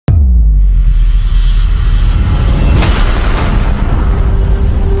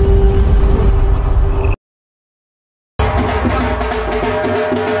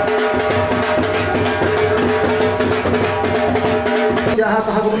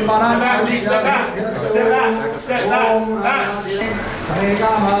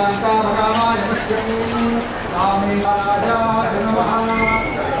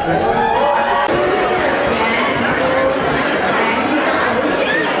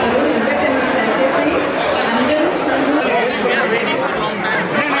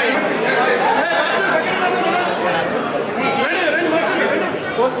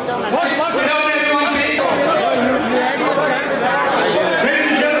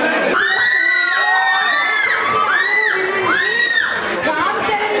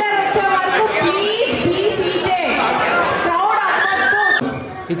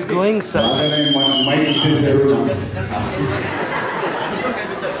It's going, sir.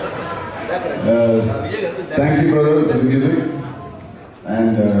 Thank you, brother, for the music.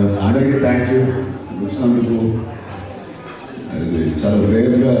 And thank you. Listenanduku. Chala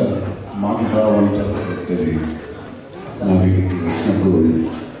rare ga maatladavantadi. Naku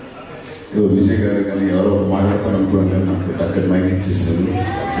Vijay garu gaani evaro maatladtaranukona naku takkad mic ichesaru.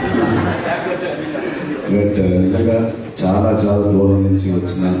 But nijaga చాలా దూరం నుంచి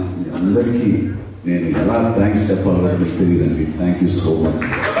వచ్చిన మీ అందరికీ నేను ఎలా thanks చెప్పాలో మీకు తెలియదండి. Thank you so much.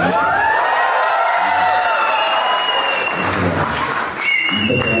 ఇంత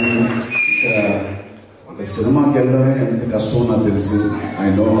టైం ఒక సినిమాకి వెళ్ళడమే ఎంత కష్టమో నాకు తెలుసు. I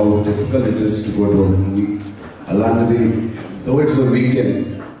know how difficult it is to go to movie. అలాంటిది దో ఇట్స్ అ వీకెండ్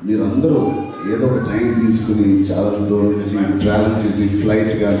మీరందరూ ఏదో ఒక టైం తీసుకుని చాలా దూరం నుంచి ట్రావెల్ చేసి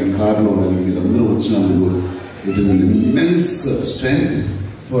ఫ్లైట్ కానీ కార్లో కానీ మీరందరూ వచ్చినందుకు it is an immense strength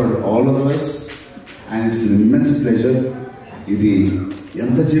for all of us and it's an immense pleasure. ఇది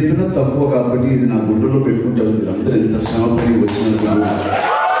ఎంత చెప్పినా తక్కువ కాబట్టి ఇది నా గుండెలో పెట్టుకుంటారు. మీరందరూ ఎంత శ్రమపడి వచ్చినందుకు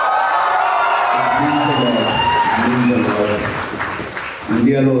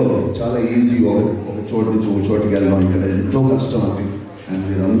ఇండియాలో చాలా ఈజీ ఒక చోటు నుంచి ఒక చోటుకి వెళ్ళడం, ఇక్కడ ఎంతో కష్టం అండి. అండ్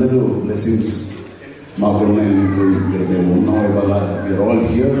మీరందరూ బ్లెస్సింగ్స్ మాకున్నాయి. ఇక్కడ మేము ఉన్నాం ఇవాళ. We are all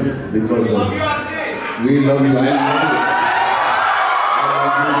here because of we love you.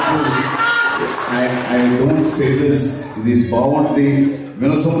 I don't say this ఇది బాగుంటుంది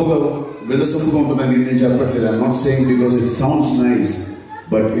వినసొంపుగా ఉంటుందని నేను చెప్పట్లేదు. I'm not saying because it sounds nice,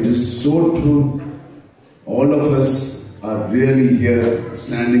 but it is so true. All of us are really here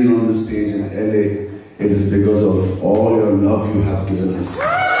standing on the stage in LA. It is because of all your love you have given us.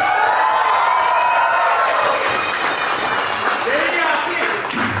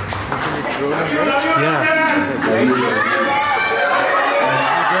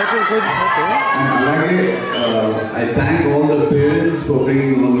 I thank all the parents for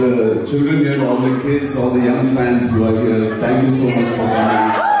bringing all the children here, all the kids, all the young fans who are here. Thank you so much for coming.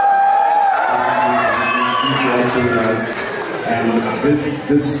 Keep watching us. And this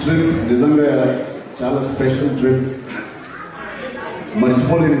trip is a special trip.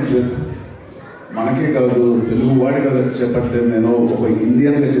 మర్చిపోలేని trip. మనకే కాదు, తెలుగు వాడి కాదు చెప్పట్లేదు, నేను ఒక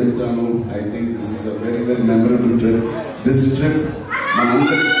ఇండియన్గా చెప్తాను. I think this is a very very memorable trip. This trip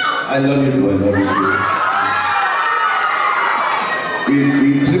మనందరి ఐ లవ్ యూ. ఈ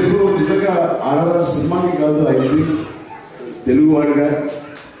ట్రిప్ నిజంగా ఆర్ఆర్ సినిమాకి కాదు, ఐ థింక్ తెలుగువాడిగా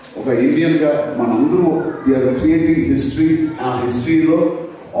ఒక ఇండియన్గా మనందరూ వీఆర్ క్రియేటింగ్ హిస్టరీ. ఆ హిస్టరీలో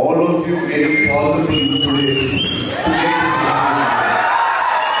all of you made it possible today.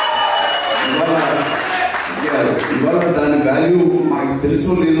 ఇవాళ దాని వాల్యూ మనకి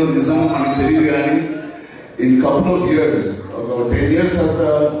తెలుసో లేదో నిజం మనకు తెలియదు, కానీ ఇన్ కపుల్ ఆఫ్ ఇయర్స్, ఒక 10 years తర్వాత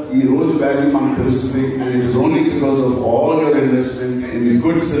ఈ రోజు వాల్యూ మనకు తెలుస్తుంది. And it is only because of all your investment in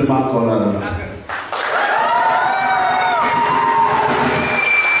good cinema Kolar.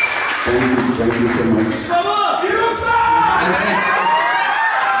 Thank you so much.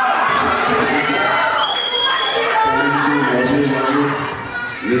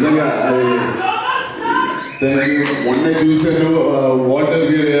 నిజంగా అది మొన్న చూశాను వాటర్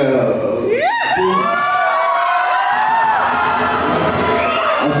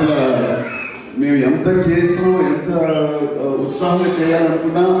అసలు మేము ఎంత చేసినా ఎంత ఉత్సాహంగా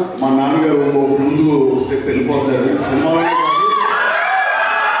చేయాలనుకున్నా మా నాన్నగారు ముందు స్టెప్ వెళ్ళిపోతారు. Cinema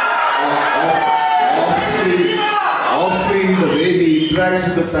off screen the way he interacts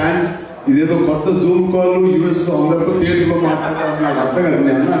with the fans, ఇదేదో కొత్త జూమ్ కాల్ యూఎస్ లో అందరితో థియేటర్లో మాట్లాడాలి నాకు అర్థం కాదు.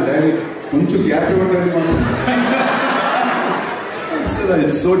 నేను అన్నా డాడీ కొంచెం గ్యాప్ ఇవ్వండి.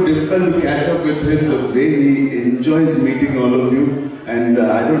 It's so difficult to catch up with him, the way he enjoys meeting all of you. And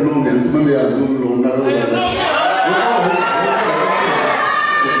I don't know ఎంతమంది ఆ Zoom లో ఉన్నారు.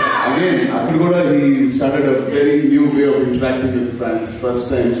 Again, అక్కడ కూడా he started a very new way of interacting with fans first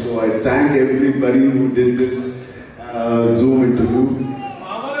time. So I thank everybody who did this Zoom interview.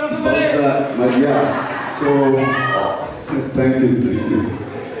 Yeah, so thank you.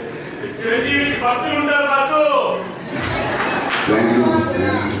 Thank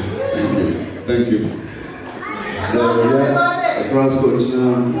you. So, yeah, across Kochina,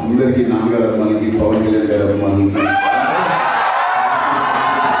 అందరికీ నాన్నగారు అమ్మాయికి పవన్ కళ్యాణ్ గారు అమ్మాయికి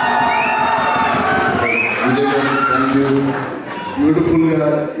thank you. బ్యూటిఫుల్గా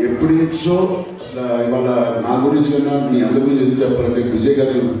ఎప్పుడు నుంచో అసలు ఇవాళ నా గురించి కన్నా మీ అందరి గురించి చెప్పాలంటే విజయ్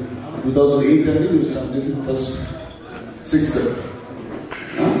గారు 2008 అండి స్టార్ట్ చేసిన ఫస్ట్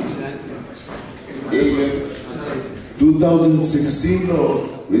 2016లో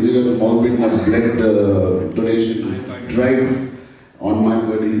విజయ్ గారు మొదలుపెట్టిన blood donation drive on my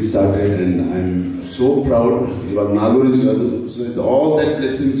birthday he started, and I'm so proud. ఇవాళ నా గురించి కాదు, all that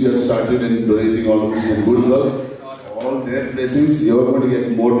blessings you have started in donating all of this and good work, all their blessings, you are going to get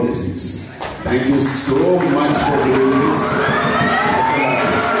more blessings. Thank you so much for doing this.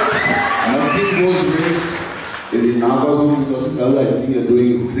 Nothing goes waste in Nagazon because I think you are doing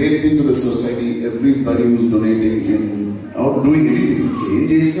a great thing to the society. Everybody who is donating or doing anything,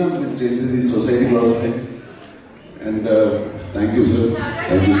 in society was, and thank you, sir.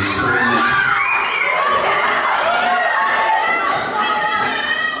 Thank you so much.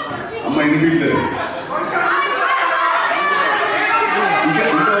 Amma invite there.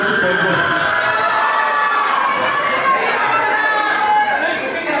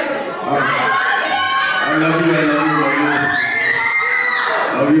 I love you.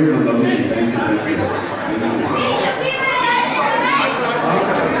 Love you. Thank you.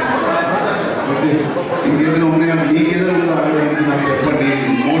 ఇంకేదైనా ఉన్నాయా మీకేదైనా ఉందా నాకు చెప్పండి.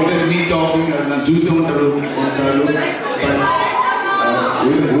 More than మీ talking నన్ను చూసే ఉంటారు కొన్నిసార్లు.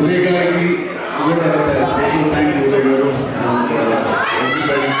 ఉదయ్ గారికి కూడా స్పెషల్ థ్యాంక్ యూ ఉదయ్ గారు.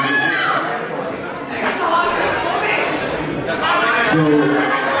 So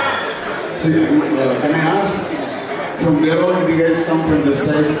can I ask from where all you guys come from this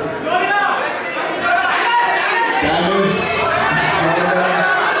side? Dallas, Florida,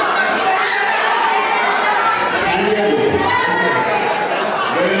 San Diego.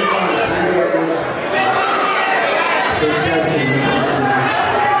 Very nice, San Diego. Fantastic.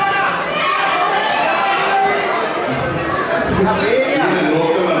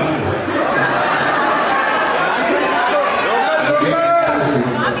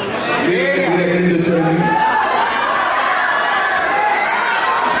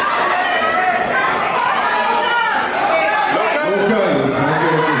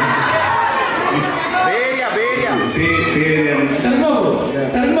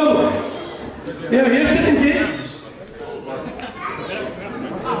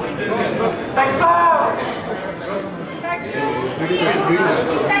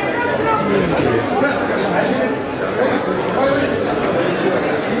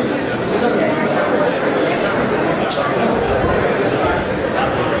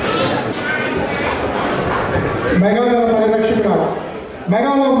 మెగాల పరిరక్షకుడు,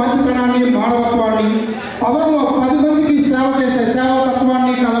 మెగాలో మంచితనాన్ని, మానవత్వాన్ని, పవర్లో 10 మందికి సేవ చేసే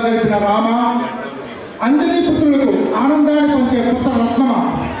సేవాతత్వాన్ని కలగలిపిన రామ, అంజలి పుత్రులకు ఆనందాన్ని పంచే పుత్ర రత్నమ,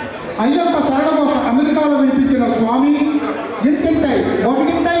 అయ్యప్ప శరణఘోష అమెరికాలో వినిపించిన స్వామి, ఇంతింతై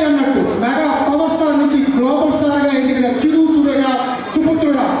ఒకటింతై అన్నట్టు మెగా పవర్ స్టార్ నుంచి గ్లోబల్ స్టార్గా ఎదిగిన చిరు సూర్యగా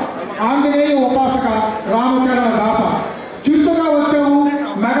సుపుత్రుడ, ఆంజనేయ ఉపాసక రామచరణ దాస, చిరుతగా వచ్చావు,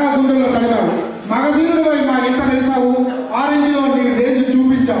 మెగా గుండెల్లో కడిగావు, మగధీరుడిపై మా ఇంట వేశావు, ఆరెంజ్లో నీ రేంజ్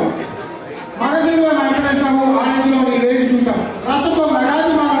చూపించావు. మగధీరుపై మా ఇంట వేశావు, ఆరెంజ్లో నీ రేంజ్ చూసావు. రచ్చతో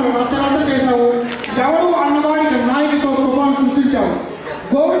మెగాది మానవులు రచ్చ చేశావు. ఎవడు అన్నవాడికి నాయకుతో తుఫాను సృష్టించావు.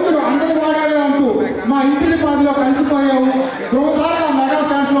 గోవిందుడు అందరి వాడాలి అంటూ మా ఇంటిని పాదిలో కలిసిపోయావు. ధ్రువతారగా మెగా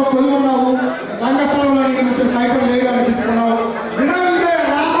ఫ్యాన్స్ లో కొలుగున్నావు. రంగస్థలంలో నీకు నచ్చిన కైపర్ లేగా అనిపిస్తున్నావు.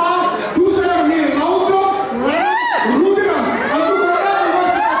 చూసావు నీ రౌద్రం రుద్రం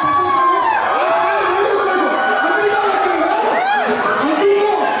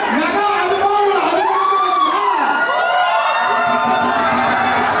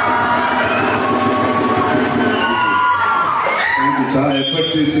చాలా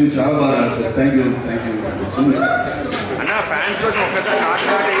ఎఫర్ట్ చేసి చాలా బాగా రాశారు. Thank you. అన్న ఫ్యాన్స్ కోసం ఒక్కసారి నాటు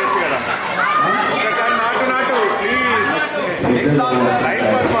వేయచ్చు కదా, ఒక్కసారి నాటు ప్లీజ్. లైవ్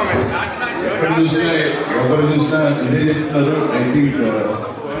పర్ఫార్మెన్స్ ఎవరు చూసినా ఇదే చెప్తున్నారు. I think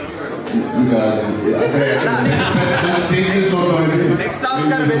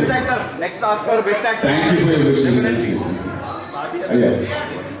next Oscar best actor. Thank you for your wishes. అయ్యా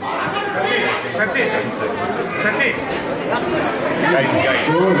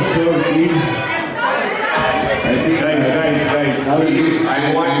please.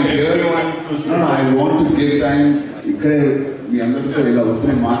 I want to give time. ఇక్కడే మీ అందరితో ఇలా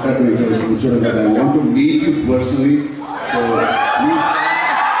ఉత్తరే మాట్లాడడం ఇక్కడ కూర్చోడం కదా. I want to meet you personally. So please.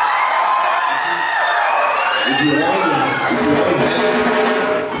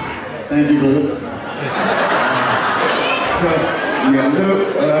 మీరందరూ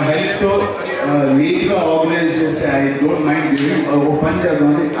హెల్ప్తో నీట్గా ఆర్గనైజ్ చేస్తే ఐ డోంట్ మైండ్ గివింగ్ ఒక పని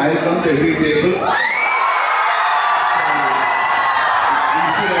చేద్దామని I come to every table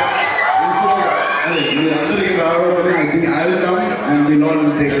అదే మీరందరికీ రావడం అని I think I will come and we not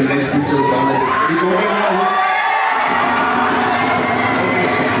take nice picture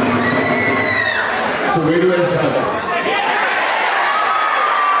so where do I start?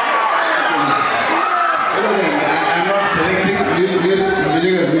 I'm not selecting.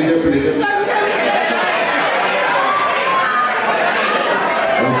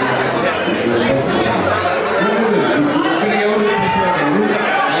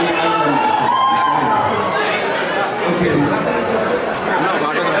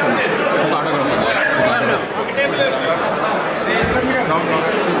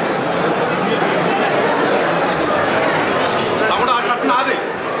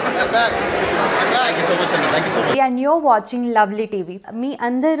 And you're watching Lovely TV. మీ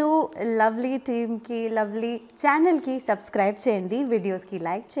అందరూ lovely టీమ్కి lovely ఛానల్కి subscribe చేయండి, వీడియోస్కి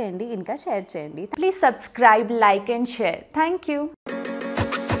like చేయండి, ఇంకా షేర్ చేయండి. Please subscribe, like and share. Thank you.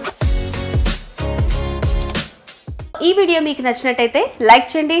 ఈ video మీకు నచ్చినట్టయితే లైక్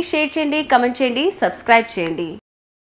చేయండి, షేర్ చేయండి, కమెంట్ చేయండి, సబ్స్క్రైబ్ చేయండి.